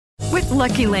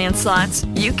Lucky Land Slots,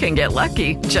 you can get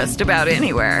lucky just about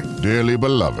anywhere. Dearly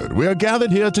beloved, we are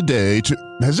gathered here today to...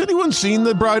 Has anyone seen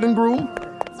the bride and groom?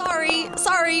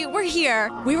 Sorry, we're here.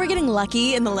 We were getting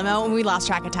lucky in the limo and we lost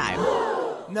track of time.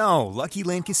 No, Lucky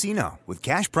Land Casino, with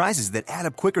cash prizes that add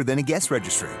up quicker than a guest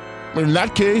registry. In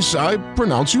that case, I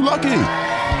pronounce you lucky.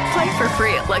 Play for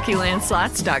free at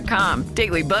LuckyLandSlots.com.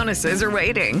 Daily bonuses are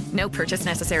waiting. No purchase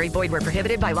necessary. Void where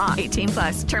prohibited by law.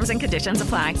 18+. Terms and conditions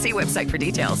apply. See website for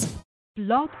details.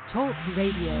 Blog Talk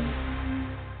Radio.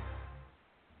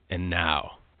 And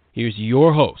now, here's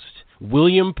your host,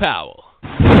 William Powell,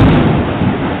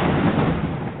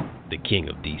 the king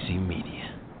of DC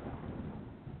Media.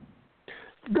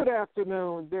 Good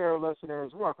afternoon, dear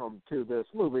listeners. Welcome to this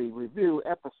movie review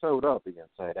episode of the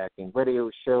Inside Acting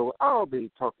Radio Show. I'll be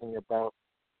talking about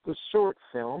the short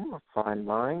film, Fine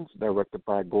Lines, directed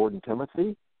by Godon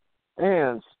Timothy,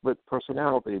 and Split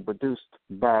Personality, produced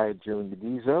by June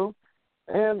Daguiso,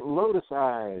 and Lotus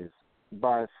Eyes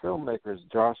by filmmakers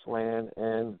Josh Land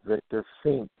and Victor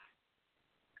Fink.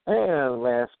 And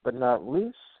last but not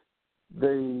least,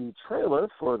 the trailer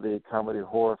for the comedy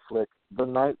horror flick The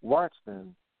Night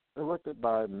Watchmen, directed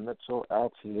by Mitchell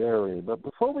Altieri. But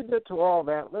before we get to all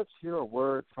that, let's hear a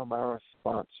word from our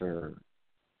sponsor.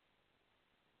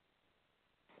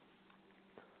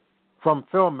 From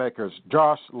filmmakers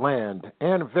Josh Land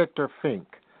and Victor Fink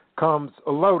comes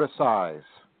Lotus Eyes,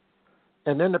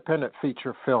 an independent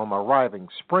feature film arriving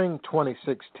spring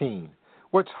 2016,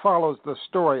 which follows the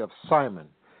story of Simon,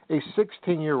 a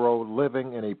 16-year-old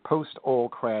living in a post-oil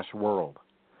crash world,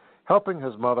 helping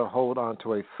his mother hold on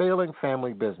to a failing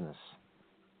family business.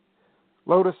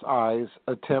 Lotus Eyes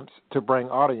attempts to bring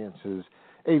audiences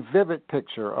a vivid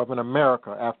picture of an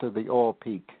America after the oil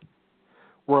peak,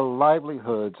 where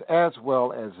livelihoods as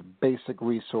well as basic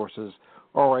resources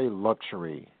are a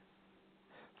luxury.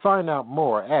 Find out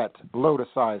more at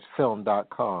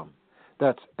lotuseyesfilm.com.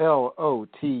 That's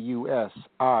LOTUS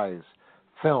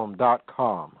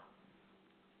eyesfilm.com.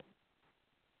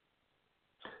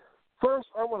 First,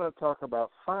 I want to talk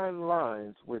about Fine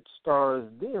Lines, which stars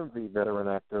DMV veteran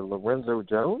actor Lorenzo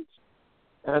Jones,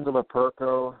 Angela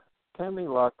Perko, Tammy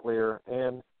Locklear,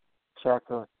 and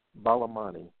Chaka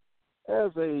Balamani as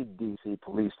a D.C.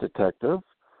 police detective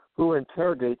who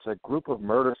interrogates a group of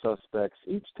murder suspects,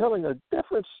 each telling a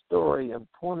different story and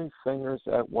pointing fingers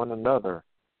at one another.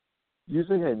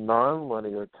 Using a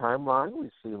non-linear timeline,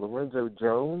 we see Lorenzo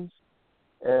Jones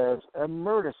as a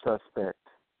murder suspect.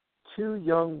 Two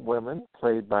young women,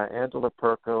 played by Angela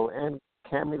Perko and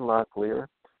Tammy Locklear,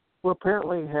 who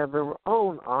apparently have their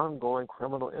own ongoing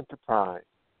criminal enterprise.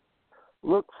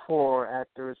 Look for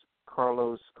actors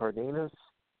Carlos Cardenas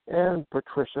and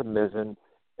Patricia Mizzen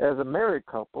as a married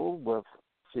couple with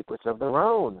secrets of their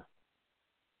own.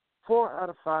 4 out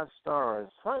of 5 stars.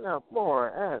 Find out more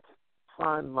at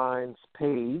Fine Lines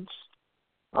page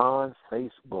on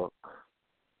Facebook.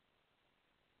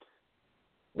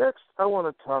 Next, I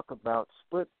want to talk about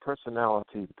Split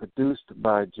Personality, produced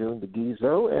by June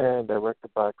Daguiso and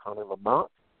directed by Connie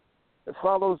Lamont. It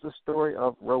follows the story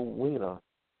of Rowena,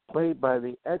 played by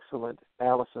the excellent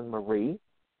Allison Marie,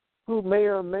 who may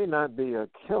or may not be a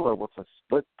killer with a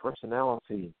split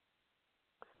personality.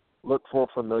 Look for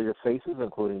familiar faces,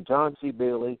 including John C.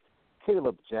 Bailey,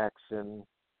 Caleb Jackson.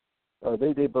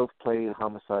 They both play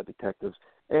homicide detectives,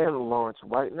 and Lawrence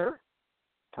Whitener,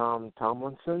 Tom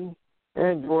Tomlinson,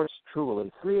 and yours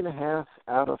truly. 3.5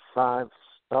 out of 5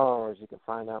 stars. You can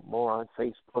find out more on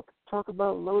Facebook. Talk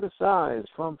about Lotus Eyes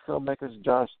from filmmakers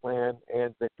Josh Land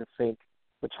and Victor Fink,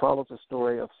 which follows the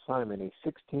story of Simon, a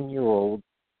 16-year-old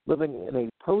living in a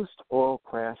post-oil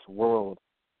crash world,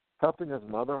 helping his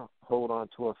mother hold on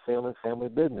to a failing family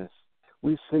business.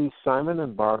 We see Simon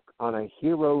embark on a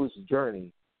hero's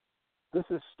journey. This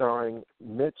is starring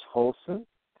Mitch Holson,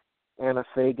 Anna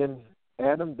Fagan,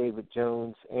 Adam David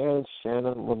Jones, and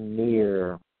Shannon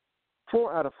Lemire.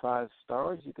 4 out of 5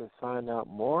 stars. You can find out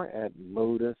more at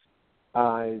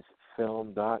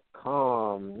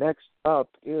lotuseyesfilm.com. Next up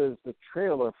is the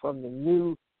trailer from the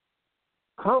new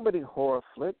comedy horror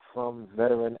flick from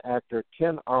veteran actor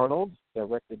Ken Arnold,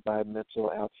 directed by Mitchell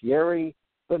Altieri,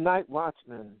 The Night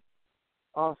Watchmen.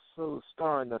 Also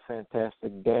starring the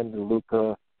fantastic Dan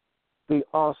DeLuca, the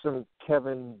awesome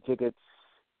Kevin Jiggets,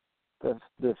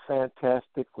 the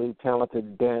fantastically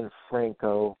talented Dan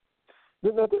Franco.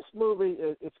 You know, this movie,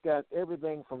 it's got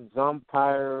everything from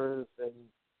vampires and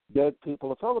dead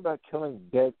people. It's all about killing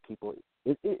dead people.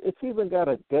 It's even got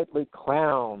a deadly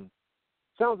clown.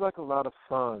 Sounds like a lot of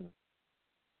fun.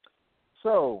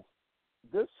 So,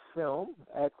 this film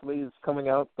actually is coming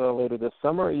out later this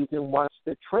summer. You can watch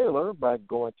the trailer by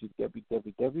going to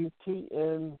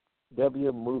www.tntv.com.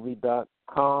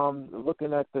 wmovie.com.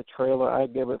 Looking at the trailer, I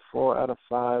give it 4 out of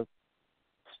 5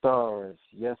 stars.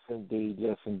 Yes, indeed.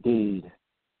 Yes, indeed.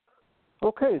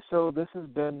 Okay, so this has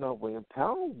been William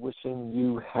Powell wishing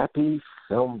you happy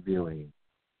film viewing.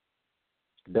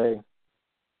 Good day.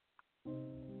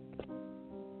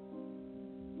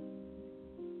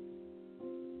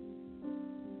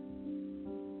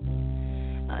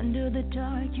 Under the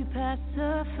dark you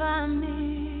pacify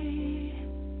me.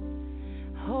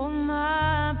 Hold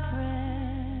my breath.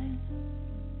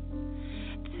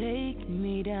 Take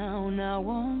me down, I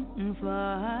won't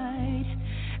fight.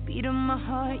 Beat of my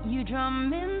heart, you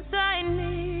drum inside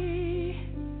me.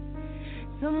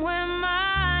 Somewhere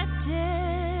my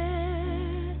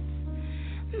death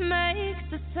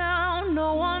makes a sound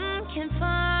no one can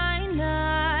find.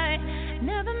 I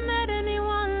never met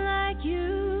anyone like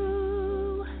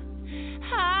you.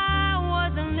 I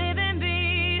wasn't living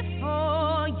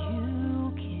before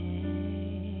you came.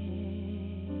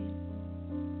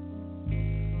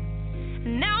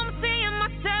 Now I'm seeing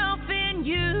myself in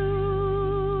you.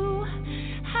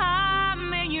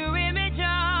 I'm in your image,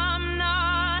 I'm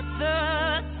not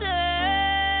the same.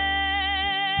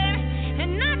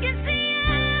 And I can see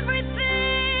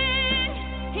everything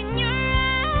in your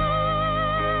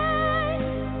eyes.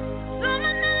 Some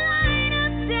in the light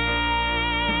of day.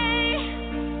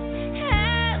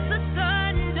 As the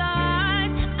sun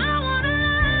dies, I wanna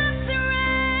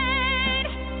lacerate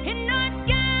in the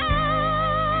sky.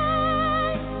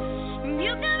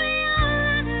 You can be all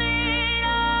I need,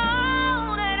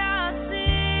 all that I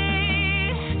see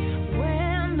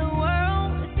when the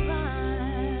world is fine.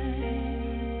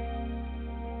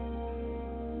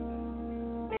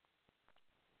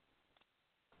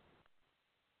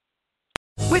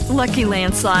 With Lucky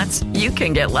Land Slots, you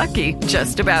can get lucky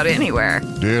just about anywhere.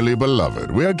 Dearly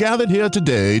beloved, we are gathered here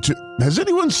today to... Has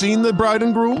anyone seen the bride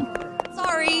and groom?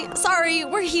 Sorry,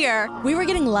 we're here. We were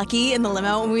getting lucky in the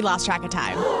limo and we lost track of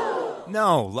time.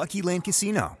 No, Lucky Land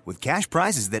Casino, with cash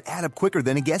prizes that add up quicker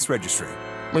than a guest registry.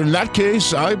 In that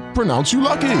case, I pronounce you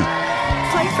lucky.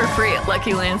 Play for free at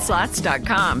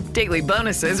LuckyLandSlots.com. Daily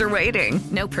bonuses are waiting.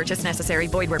 No purchase necessary.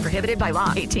 Void where prohibited by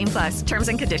law. 18+. Terms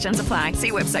and conditions apply.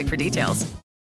 See website for details.